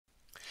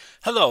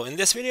Hello, in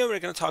this video we're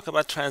going to talk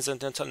about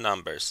transcendental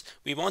numbers.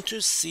 We want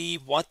to see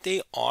what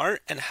they are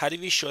and how do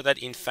we show that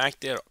in fact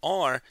there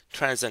are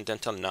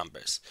transcendental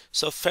numbers.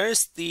 So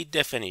first, the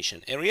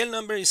definition. A real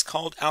number is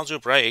called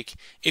algebraic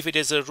if it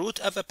is a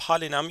root of a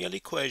polynomial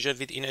equation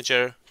with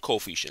integer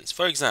coefficients.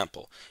 For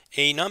example,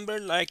 a number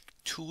like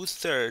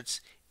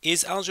 2/3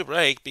 is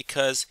algebraic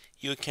because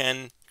you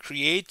can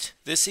create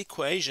this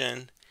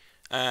equation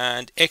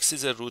and x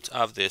is a root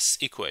of this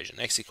equation.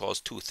 X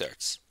equals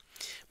 2/3.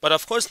 But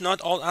of course, not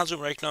all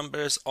algebraic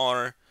numbers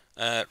are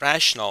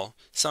rational.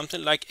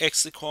 Something like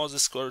x equals the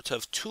square root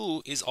of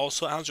 2 is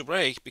also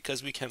algebraic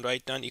because we can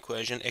write down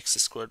equation x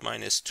squared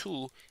minus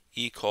 2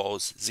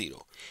 equals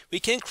 0. We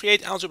can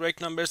create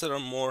algebraic numbers that are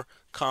more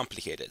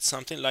complicated.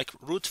 Something like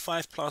root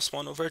 5 plus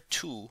 1 over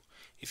 2.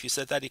 If you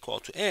set that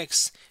equal to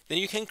x, then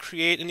you can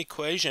create an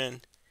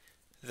equation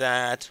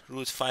that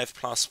root 5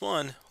 plus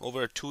 1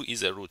 over 2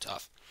 is a root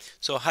of.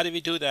 So how do we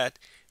do that?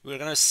 We're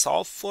going to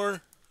solve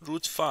for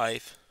root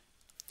 5.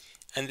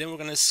 And then we're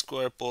going to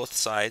square both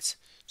sides,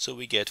 so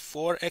we get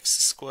 4x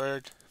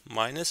squared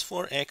minus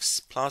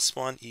 4x plus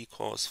 1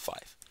 equals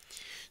 5.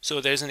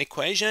 So there's an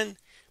equation,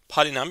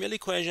 polynomial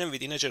equation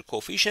with integer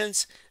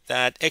coefficients,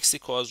 that x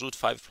equals root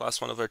 5 plus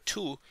 1 over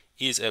 2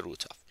 is a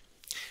root of.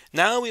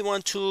 Now we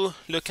want to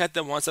look at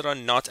the ones that are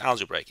not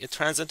algebraic. A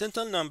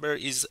transcendental number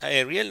is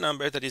a real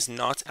number that is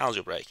not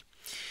algebraic.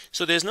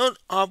 So there's no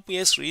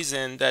obvious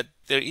reason that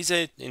there is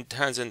a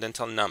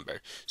transcendental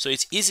number. So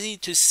it's easy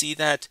to see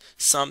that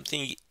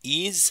something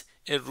is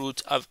a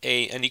root of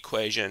an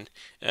equation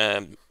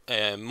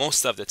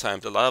most of the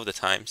times, a lot of the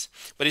times.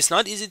 But it's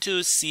not easy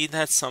to see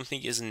that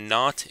something is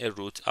not a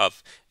root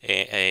of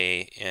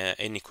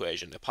an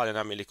equation, a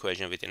polynomial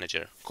equation with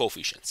integer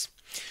coefficients.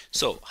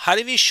 So how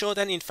do we show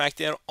that in fact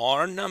there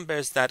are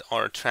numbers that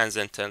are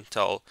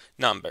transcendental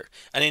number?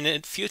 And in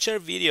a future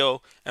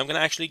video, I'm going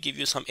to actually give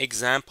you some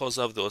examples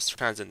of those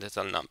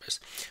transcendental numbers.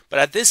 But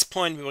at this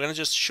point, we're going to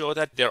just show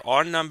that there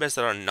are numbers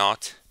that are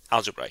not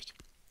algebraic.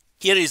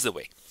 Here is the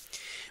way.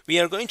 We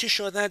are going to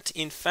show that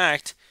in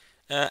fact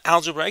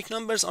algebraic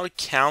numbers are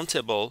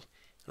countable,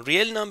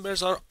 real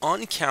numbers are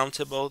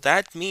uncountable.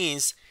 That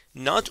means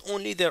not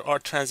only there are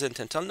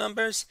transcendental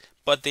numbers,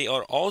 but they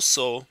are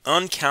also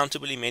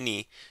uncountably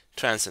many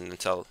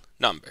transcendental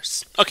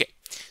numbers. Okay,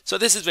 so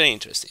this is very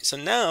interesting. So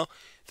now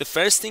the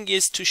first thing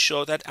is to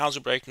show that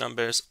algebraic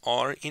numbers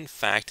are in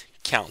fact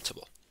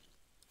countable.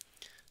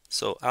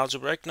 So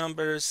algebraic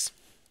numbers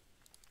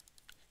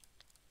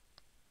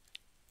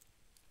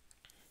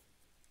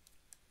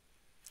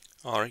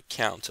are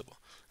countable.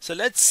 So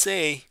let's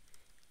say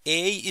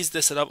A is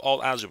the set of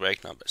all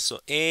algebraic numbers. So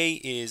A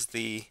is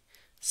the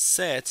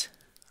set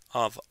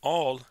of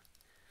all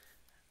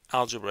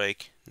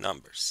algebraic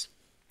numbers.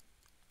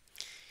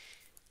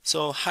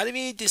 So how do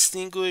we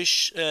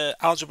distinguish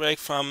algebraic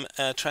from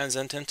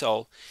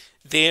transcendental?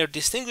 They're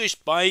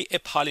distinguished by a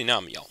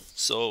polynomial.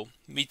 So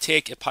we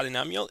take a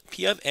polynomial,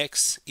 p of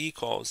x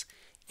equals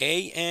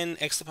an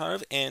x to the power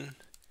of n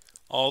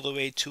all the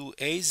way to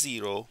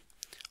a0.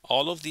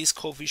 All of these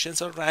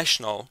coefficients are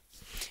rational.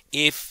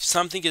 If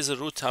something is a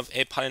root of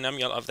a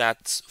polynomial of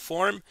that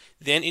form,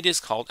 then it is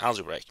called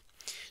algebraic.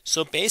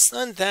 So based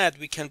on that,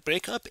 we can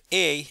break up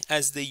A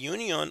as the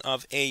union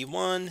of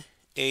A1,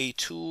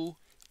 A2,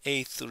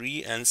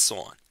 A3, and so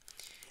on.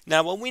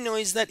 Now what we know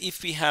is that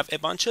if we have a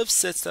bunch of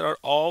sets that are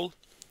all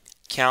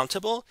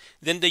countable,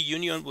 then the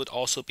union would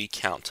also be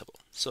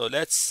countable. So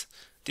let's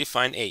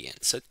define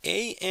AN. So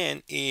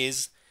AN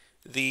is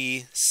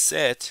the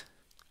set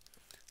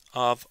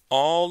of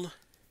all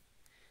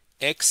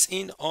x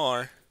in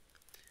R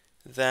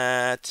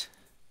that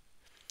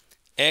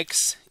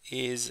x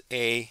is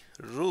a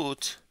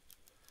root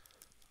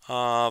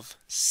of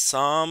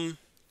some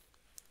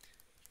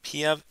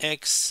p of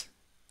x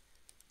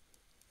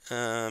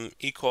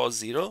equals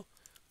 0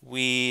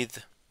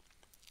 with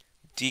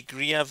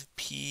degree of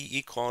p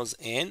equals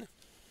n,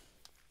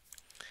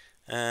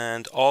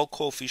 and all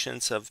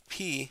coefficients of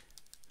p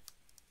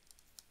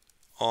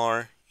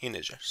are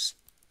integers.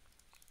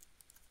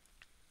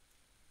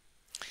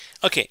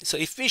 Okay, so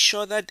if we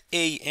show that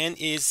AN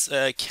is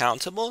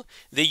countable,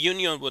 the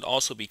union would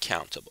also be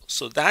countable.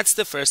 So that's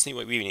the first thing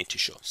we need to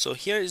show. So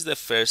here is the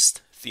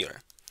first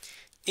theorem.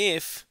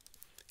 If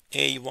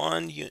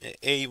A1,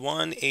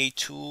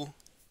 A2,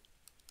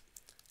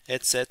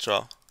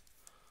 etc.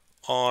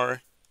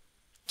 are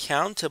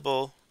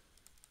countable,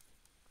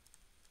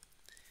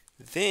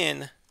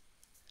 then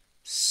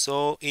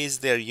so is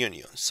their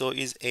union. So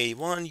is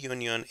A1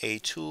 union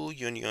A2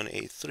 union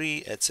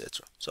A3,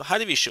 etc. So how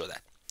do we show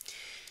that?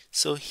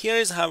 So here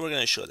is how we're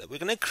going to show that. We're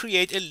going to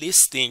create a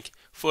listing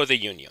for the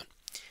union.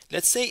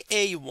 Let's say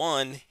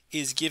A1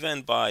 is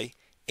given by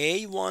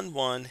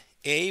A11,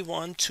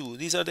 A12.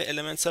 These are the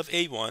elements of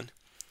A1,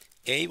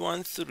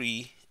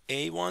 A13,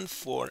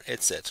 A14,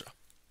 etc.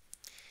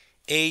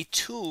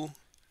 A2,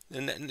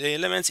 the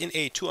elements in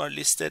A2 are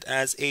listed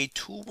as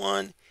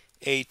A21,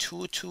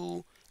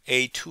 A22,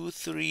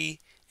 A23,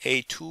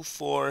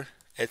 A24,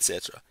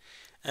 etc.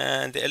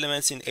 And the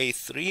elements in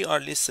A3 are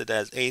listed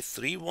as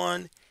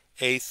A31,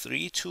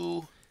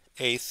 A32,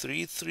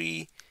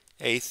 A33,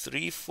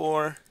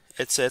 A34,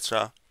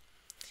 etc.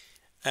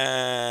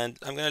 And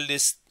I'm going to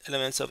list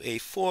elements of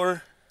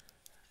A4,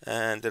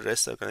 and the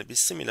rest are going to be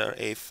similar.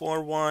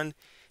 A41,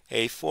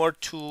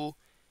 A42,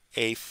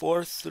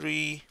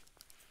 A43,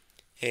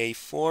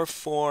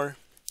 A44,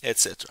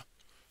 etc.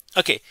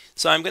 Okay,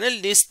 so I'm going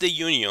to list the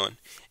union.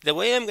 The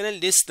way I'm going to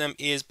list them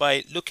is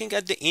by looking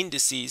at the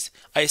indices.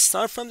 I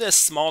start from the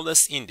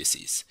smallest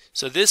indices.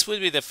 So this would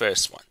be the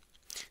first one.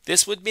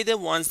 This would be the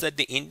ones that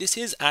the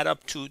indices add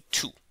up to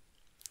 2.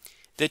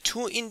 The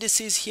two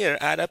indices here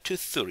add up to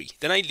 3.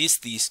 Then I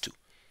list these two.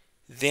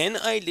 Then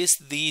I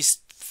list these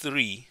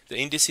 3, the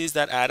indices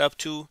that add up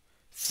to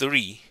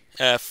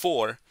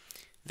 4,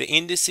 the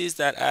indices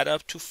that add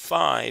up to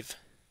 5,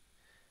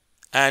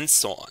 and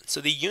so on.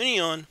 So the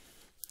union,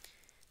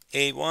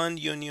 A1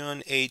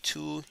 union,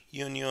 A2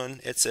 union,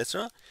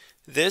 etc.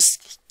 The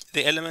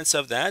elements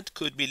of that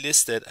could be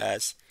listed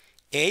as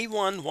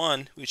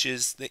A11, which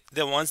is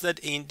the ones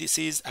that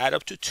indices add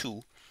up to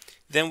 2.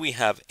 Then we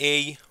have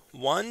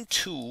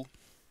A12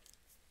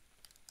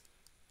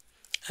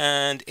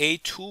 and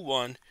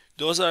A21.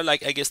 Those are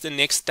like, I guess, the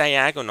next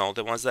diagonal,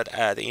 the ones that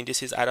the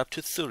indices add up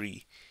to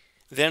 3.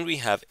 Then we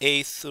have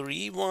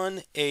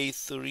A31,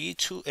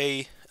 A32,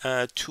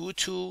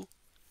 A22.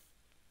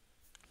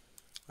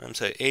 I'm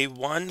sorry,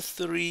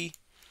 A13,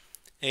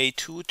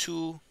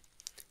 A22,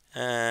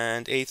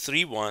 and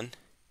A31.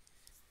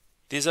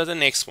 These are the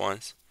next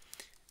ones.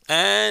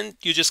 And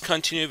you just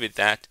continue with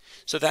that.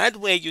 So that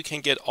way you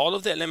can get all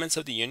of the elements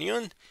of the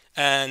union,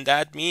 and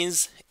that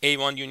means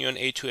A1 union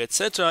A2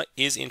 etc.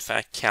 is in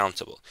fact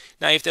countable.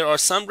 Now if there are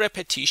some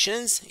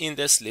repetitions in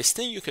this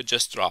listing, you could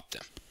just drop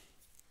them.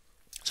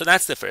 So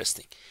that's the first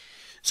thing.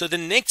 So the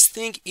next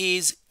thing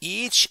is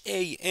each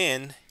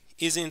AN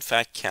is in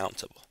fact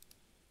countable.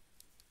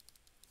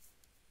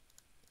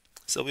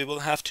 So we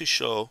will have to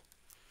show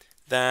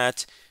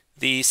that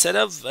the set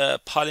of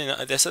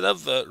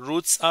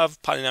roots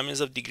of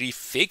polynomials of degree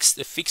fixed,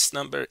 the fixed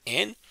number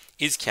n,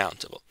 is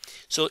countable.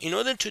 So in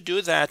order to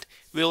do that,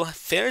 we'll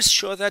first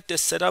show that the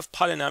set of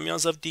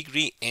polynomials of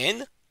degree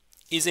n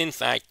is in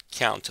fact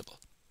countable.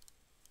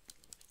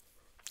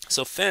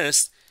 So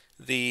first,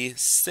 the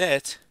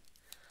set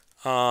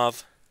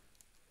of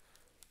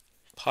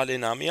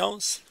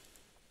polynomials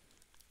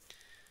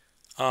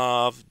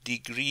of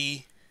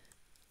degree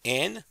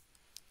n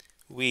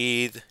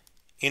with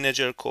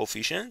integer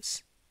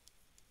coefficients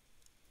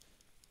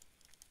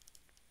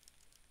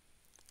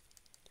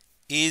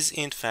is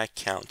in fact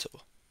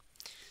countable.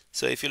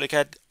 So if you look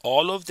at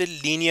all of the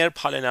linear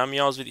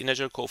polynomials with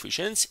integer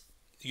coefficients,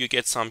 you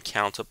get some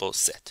countable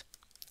set.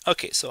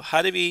 Okay, so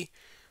how do we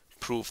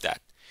prove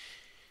that?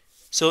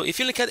 So if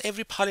you look at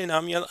every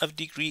polynomial of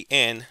degree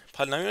n,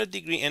 polynomial of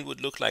degree n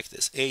would look like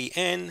this: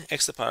 an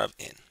x to the power of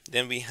n.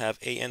 Then we have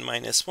an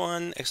minus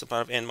 1 x to the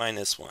power of n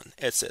minus 1,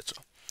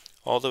 etc.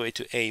 all the way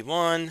to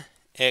a1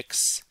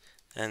 x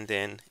and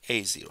then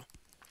a0.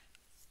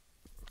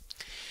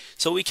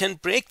 So we can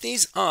break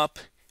these up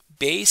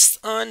based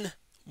on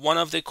one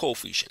of the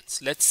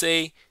coefficients. Let's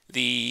say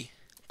the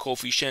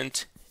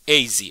coefficient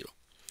a0.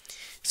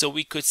 So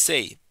we could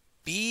say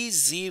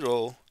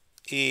b0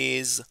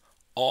 is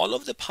all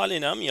of the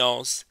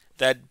polynomials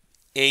that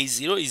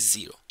a0 is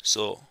 0.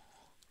 So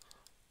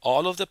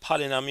all of the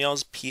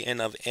polynomials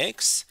Pn of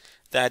x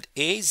that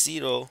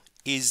a0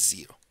 is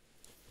 0.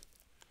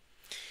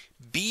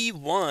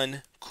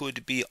 b1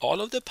 could be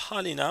all of the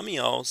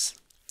polynomials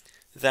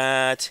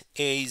that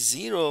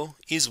a0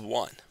 is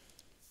 1,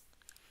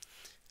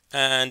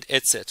 and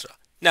etc.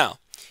 Now,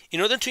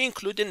 in order to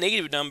include the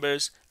negative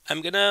numbers,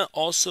 I'm gonna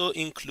also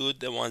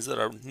include the ones that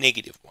are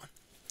negative 1.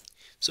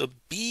 So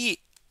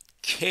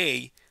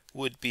bk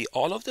would be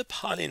all of the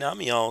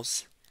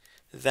polynomials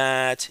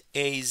that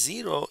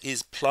a0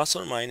 is plus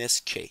or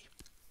minus k.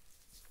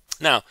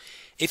 Now,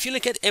 if you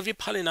look at every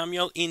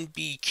polynomial in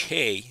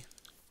bk,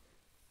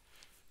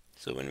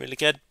 so when we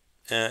look at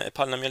a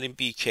polynomial in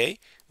bk,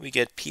 we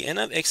get Pn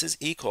of x is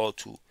equal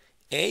to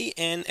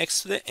an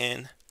x to the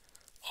n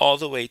all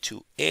the way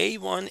to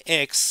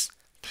a1x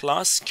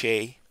plus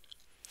k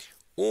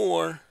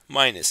or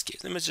minus k.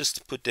 Let me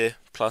just put the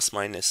plus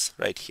minus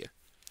right here.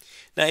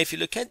 Now if you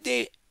look at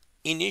the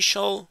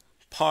initial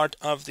part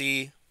of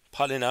the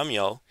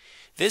polynomial,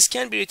 this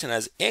can be written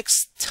as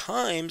x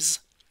times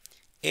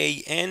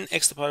an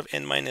x to the power of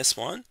n minus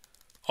 1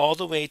 all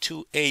the way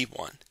to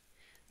a1,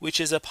 which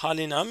is a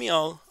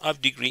polynomial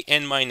of degree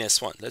n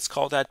minus 1. Let's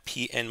call that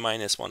Pn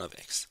minus 1 of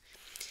x.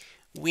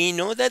 We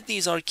know that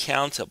these are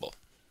countable.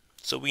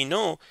 So we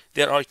know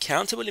there are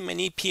countably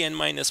many Pn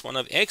minus 1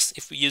 of x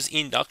if we use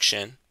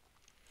induction.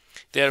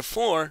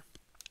 Therefore,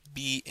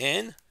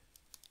 Bn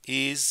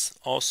is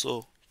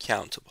also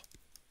countable.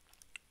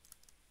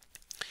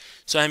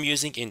 So I'm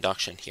using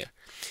induction here.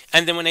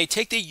 And then when I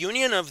take the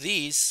union of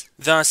these,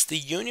 thus the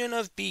union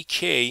of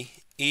bk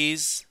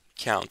is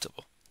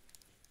countable.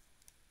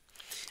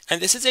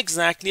 And this is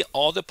exactly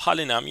all the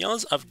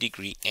polynomials of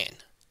degree n.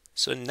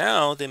 So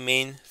now the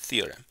main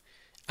theorem.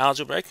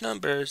 Algebraic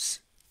numbers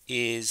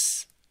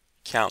is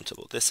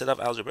countable. This set of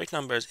algebraic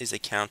numbers is a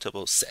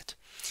countable set.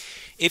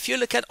 If you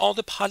look at all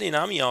the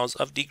polynomials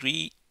of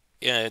degree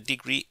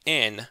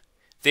n,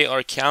 they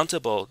are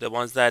countable, the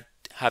ones that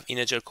have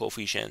integer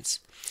coefficients.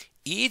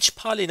 Each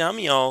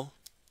polynomial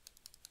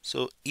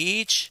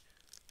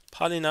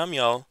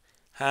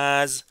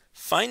has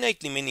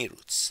finitely many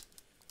roots.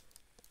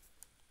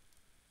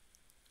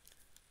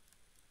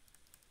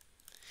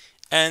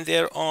 And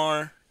there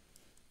are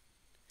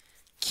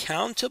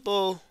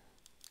countable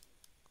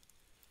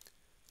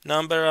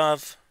number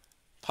of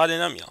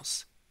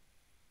polynomials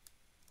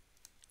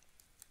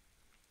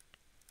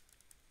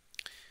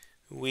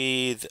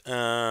with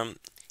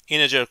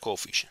integer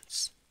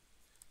coefficients.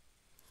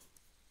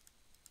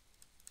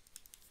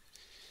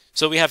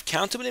 So we have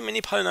countably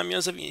many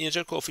polynomials of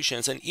integer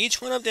coefficients, and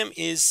each one of them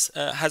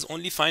has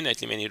only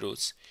finitely many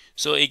roots.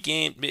 So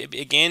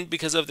again,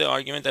 because of the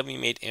argument that we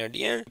made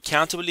earlier,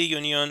 countably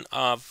union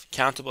of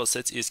countable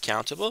sets is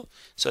countable.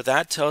 So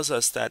that tells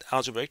us that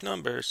algebraic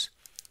numbers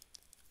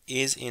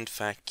is in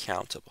fact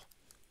countable.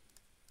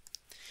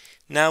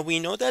 Now we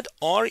know that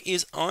R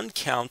is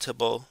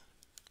uncountable.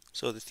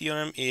 So the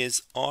theorem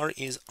is R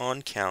is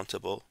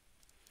uncountable.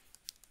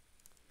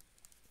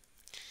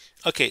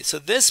 Okay, so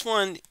this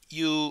one,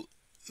 you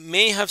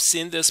may have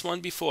seen this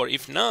one before.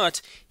 If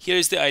not, here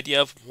is the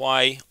idea of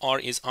why R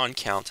is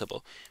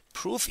uncountable.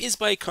 Proof is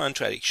by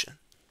contradiction.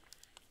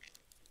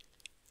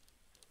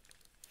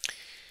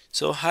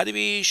 So how do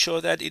we show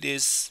that it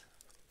is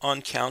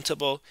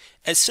uncountable?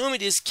 Assume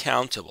it is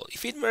countable.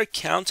 If it were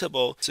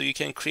countable, so you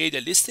can create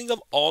a listing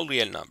of all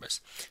real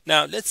numbers.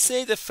 Now let's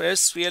say the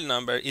first real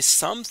number is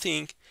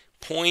something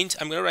point,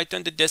 I'm going to write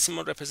down the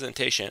decimal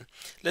representation.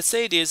 Let's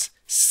say it is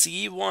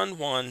C11,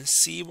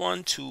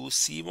 C12,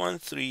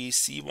 C13,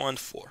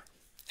 C14,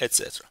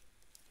 etc.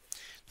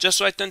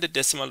 Just write down the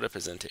decimal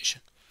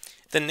representation.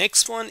 The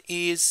next one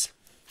is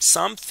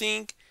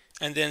something,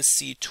 and then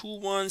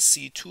C21,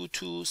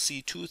 C22,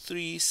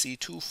 C23,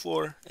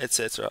 C24,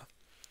 etc.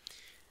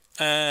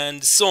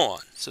 And so on.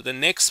 So the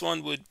next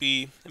one would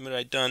be, let me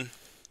write down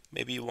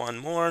maybe one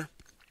more.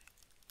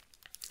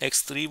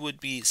 X3 would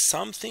be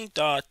something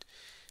dot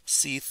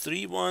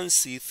C31,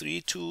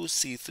 C32,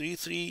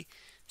 C33,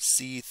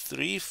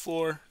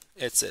 C34,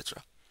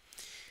 etc.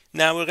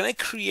 Now we're going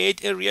to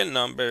create a real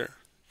number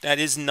that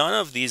is none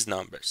of these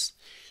numbers.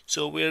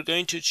 So we're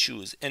going to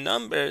choose a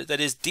number that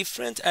is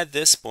different at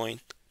this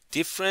point,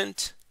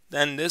 different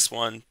than this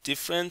one,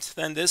 different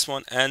than this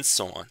one, and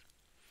so on.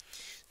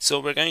 So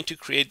we're going to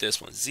create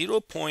this one,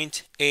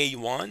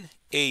 0.A1,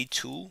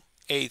 A2,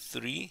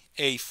 A3,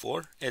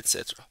 A4,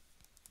 etc.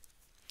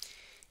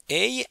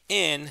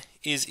 AN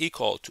is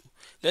equal to,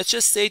 let's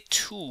just say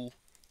 2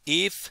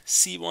 if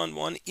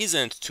C11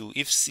 isn't 2,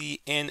 if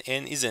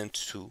CNN isn't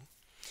 2,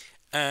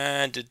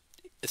 and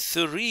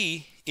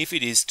 3 if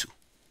it is 2.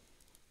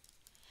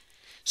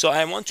 So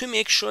I want to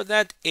make sure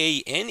that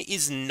AN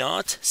is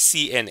not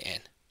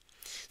CNN.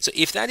 So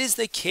if that is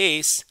the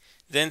case,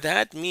 then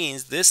that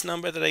means this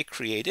number that I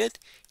created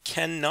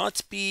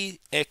cannot be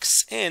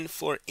xn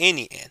for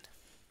any n,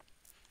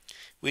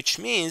 which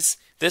means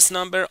this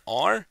number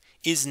R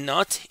is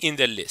not in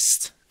the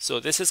list. So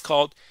this is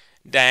called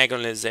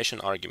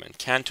diagonalization argument,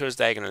 Cantor's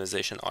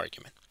diagonalization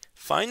argument.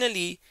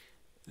 Finally,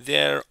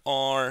 there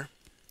are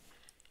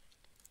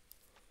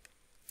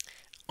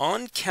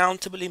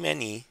uncountably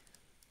many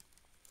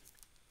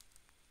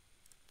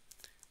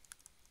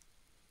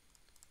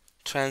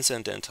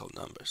transcendental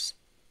numbers.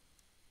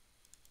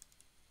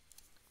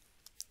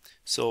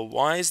 So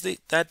why is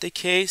that the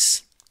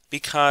case?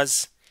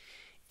 Because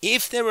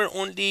if there were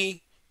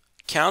only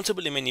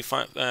countably many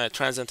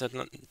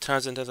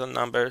transcendental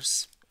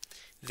numbers,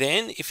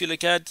 then if you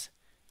look at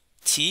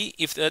T,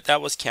 if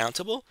that was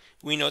countable,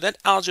 we know that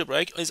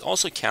algebraic is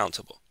also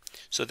countable.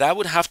 So that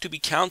would have to be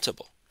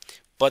countable.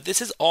 But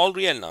this is all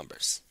real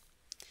numbers.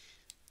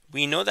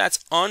 We know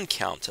that's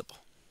uncountable.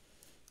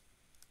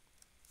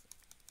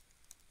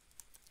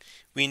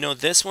 We know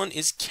this one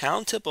is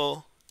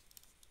countable.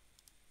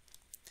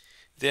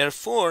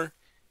 Therefore,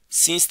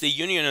 since the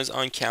union is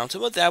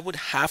uncountable, that would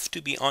have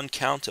to be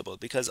uncountable,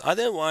 because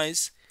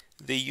otherwise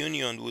the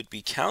union would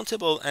be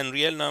countable and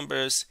real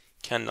numbers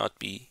cannot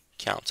be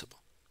countable.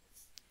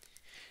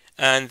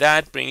 And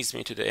that brings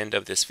me to the end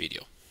of this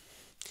video.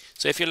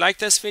 So if you like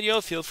this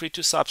video, feel free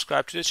to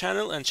subscribe to the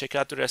channel and check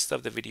out the rest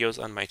of the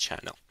videos on my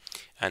channel.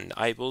 And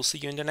I will see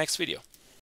you in the next video.